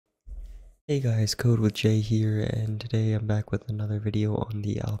Hey guys, Code with Jay here, and today I'm back with another video on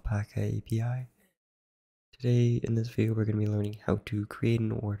the Alpaca API. Today, in this video, we're going to be learning how to create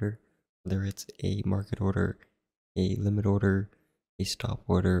an order, whether it's a market order, a limit order, a stop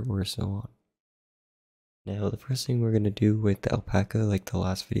order, or so on. Now, the first thing we're going to do with Alpaca, like the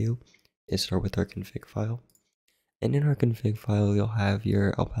last video, is start with our config file. And in our config file, you'll have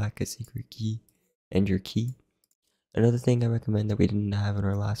your Alpaca secret key and your key. Another thing I recommend that we didn't have in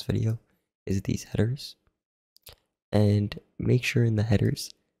our last video is these headers. And make sure in the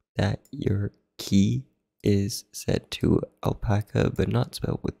headers that your key is set to Alpaca but not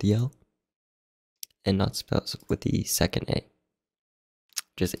spelled with the L and not spelled with the second A.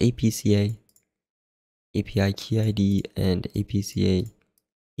 Just APCA, API key ID, and APCA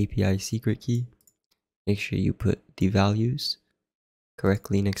API secret key. Make sure you put the values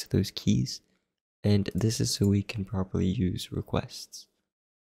correctly next to those keys, and this is so we can properly use requests.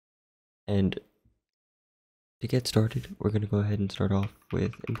 And to get started, we're going to go ahead and start off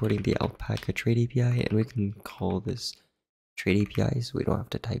with importing the Alpaca Trade API, and we can call this Trade API so we don't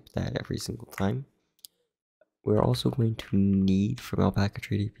have to type that every single time. We're also going to need from Alpaca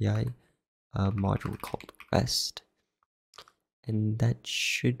Trade API a module called REST, and that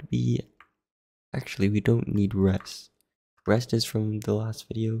should be, actually we don't need REST. REST is from the last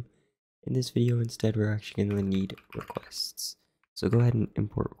video. In this video instead we're actually going to need requests. So go ahead and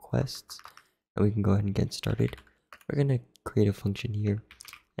import requests, and we can go ahead and get started. We're going to create a function here,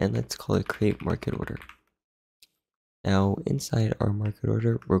 and let's call it create market order. Now inside our market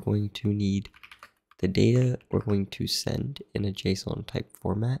order, we're going to need the data we're going to send in a JSON type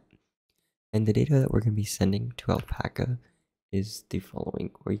format, and the data that we're going to be sending to Alpaca is the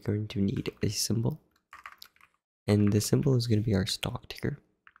following. We're going to need a symbol, and the symbol is going to be our stock ticker.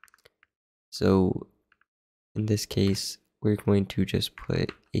 So in this case, we're going to just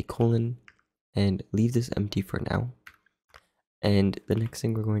put a colon and leave this empty for now. And the next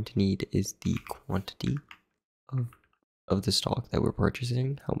thing we're going to need is the quantity of the stock that we're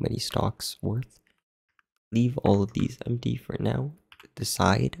purchasing, how many stocks worth. Leave all of these empty for now.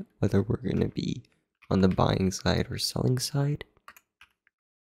 Decide whether we're going to be on the buying side or selling side.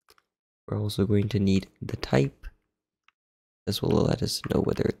 We're also going to need the type. This will let us know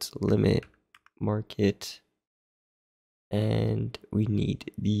whether it's limit, market, and we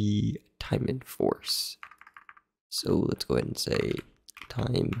need the time in force. So let's go ahead and say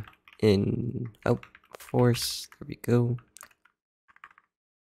time in force. There we go.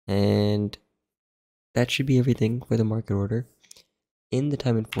 And that should be everything for the market order. In the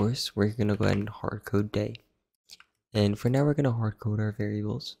time in force, we're going to go ahead and hard code day. And for now, we're going to hard code our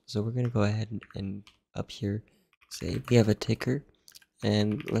variables. So we're going to go ahead and up here say we have a ticker.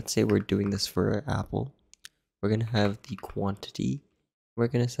 And let's say we're doing this for Apple. We're going to have the quantity. We're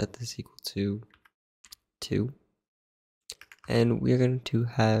going to set this equal to 2. And we're going to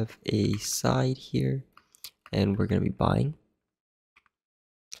have a side here, and we're going to be buying.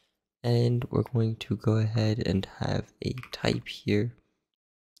 And we're going to go ahead and have a type here,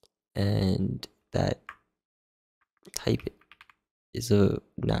 and that type is a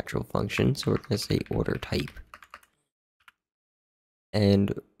natural function, so we're going to say order type.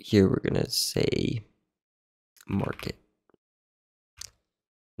 And here we're going to say market.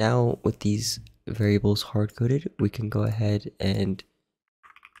 Now with these variables hard coded, we can go ahead and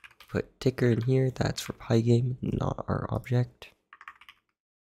put ticker in here. That's for Pygame, not our object.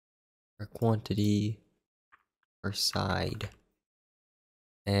 Our quantity, our side,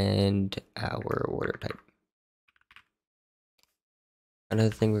 and our order type.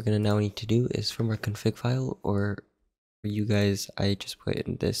 Another thing we're going to now need to do is from our config file, or for you guys, I just put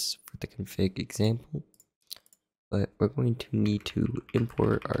in this for the config example. But we're going to need to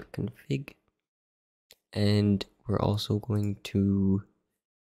import our config, and we're also going to,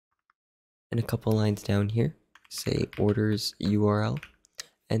 in a couple lines down here, say orders URL,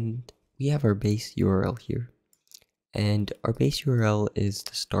 and we have our base URL here, and our base URL is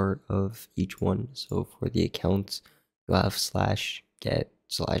the start of each one. So for the accounts, you'll have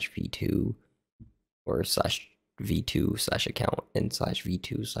 /get/v2 or /v2/account and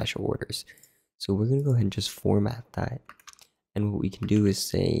 /v2/orders. So we're going to go ahead and just format that. And what we can do is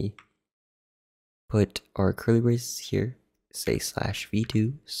say, put our curly braces here, say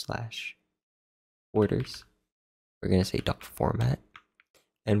 /v2/orders. We're going to say .format.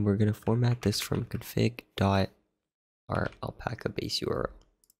 And we're going to format this from config dot our Alpaca base URL.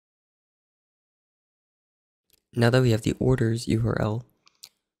 Now that we have the orders URL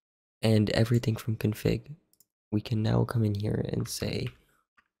and everything from config, we can now come in here and say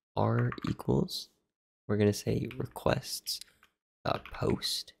r equals, we're going to say requests dot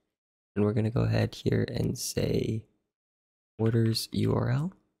post, and we're going to go ahead here and say orders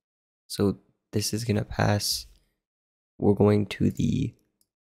URL. So this is going to pass, we're going to the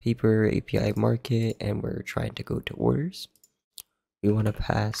paper API market and we're trying to go to orders. We want to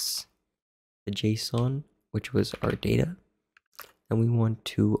pass the JSON, which was our data, and we want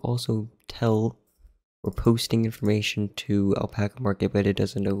to also tell we're posting information to Alpaca market, but it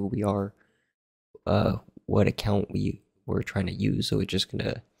doesn't know who we are, what account we're trying to use, so it's just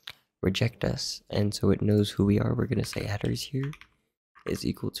gonna reject us. And so it knows who we are. We're gonna say headers here is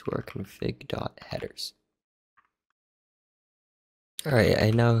equal to our config.headers. Alright,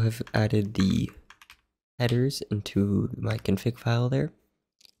 I now have added the headers into my config file there,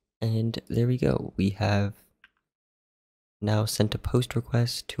 and there we go. We have now sent a post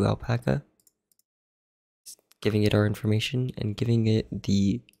request to Alpaca, giving it our information and giving it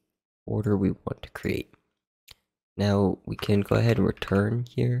the order we want to create. Now we can go ahead and return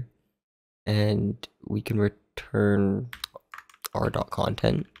here, and we can return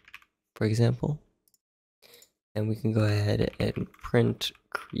r.content, for example, and we can go ahead and print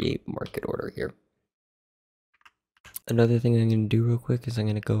create market order here. Another thing I'm going to do real quick is I'm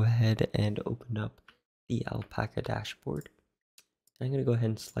going to go ahead and open up the Alpaca dashboard. I'm going to go ahead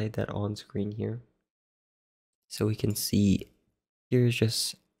and slide that on screen here, so we can see here's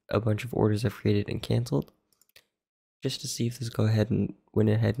just a bunch of orders I've created and canceled. Just to see if this went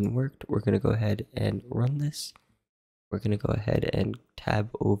ahead and worked, we're going to go ahead and run this. We're going to go ahead and tab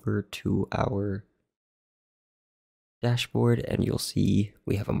over to our dashboard, and you'll see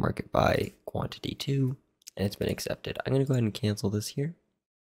we have a market by quantity 2, and it's been accepted. I'm going to go ahead and cancel this here.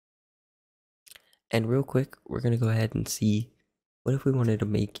 And real quick, we're going to go ahead and see what if we wanted to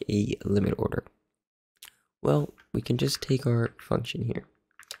make a limit order. Well, we can just take our function here,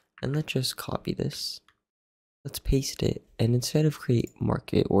 and let's just copy this. Let's paste it, and instead of create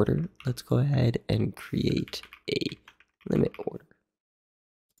market order, let's go ahead and create a limit order.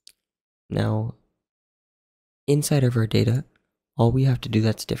 Now, inside of our data, all we have to do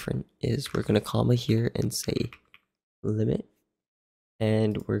that's different is we're going to comma here and say limit,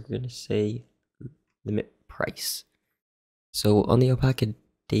 and we're going to say limit price. So on the Alpaca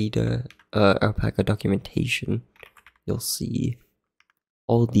data, Alpaca documentation, you'll see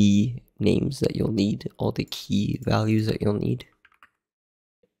all the names that you'll need, all the key values that you'll need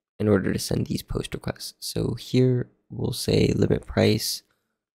in order to send these post requests. So here we'll say limit price.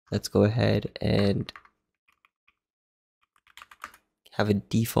 Let's go ahead and have a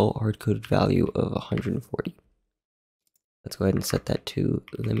default hard-coded value of 140. Let's go ahead and set that to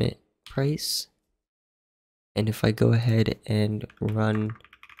limit price. And if I go ahead and run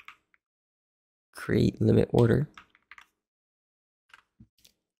create limit order,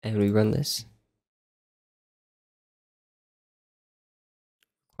 and we run this,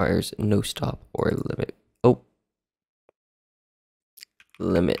 requires no stop or limit. Oh,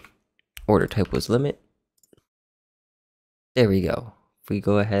 limit order type was limit. There we go. If we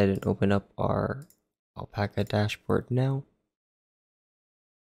go ahead and open up our Alpaca dashboard now,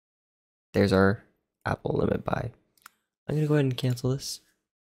 there's our Apple limit buy. I'm going to go ahead and cancel this.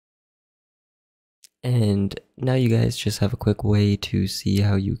 And now you guys just have a quick way to see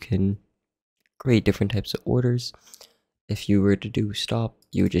how you can create different types of orders. If you were to do stop,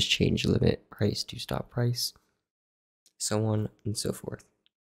 you would just change limit price to stop price, so on and so forth.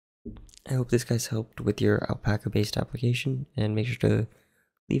 I hope this guys helped with your Alpaca based application, and make sure to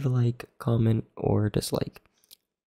leave a like, comment, or dislike.